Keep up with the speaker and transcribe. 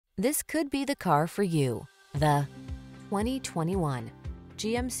This could be the car for you. The 2021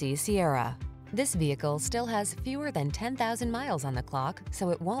 GMC Sierra. This vehicle still has fewer than 10,000 miles on the clock,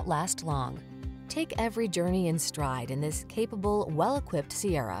 so it won't last long. Take every journey in stride in this capable, well-equipped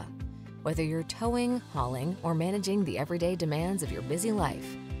Sierra. Whether you're towing, hauling, or managing the everyday demands of your busy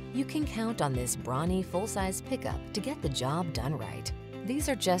life, you can count on this brawny, full-size pickup to get the job done right. These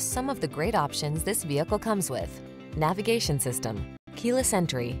are just some of the great options this vehicle comes with: navigation system, keyless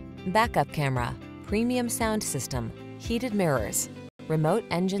entry, backup camera, premium sound system, heated mirrors, remote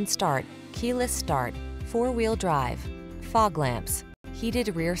engine start, keyless start, four-wheel drive, fog lamps,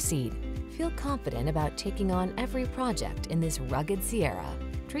 heated rear seat. Feel confident about taking on every project in this rugged Sierra.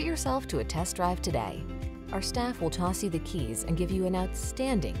 Treat yourself to a test drive today. Our staff will toss you the keys and give you an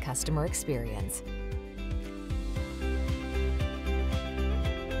outstanding customer experience.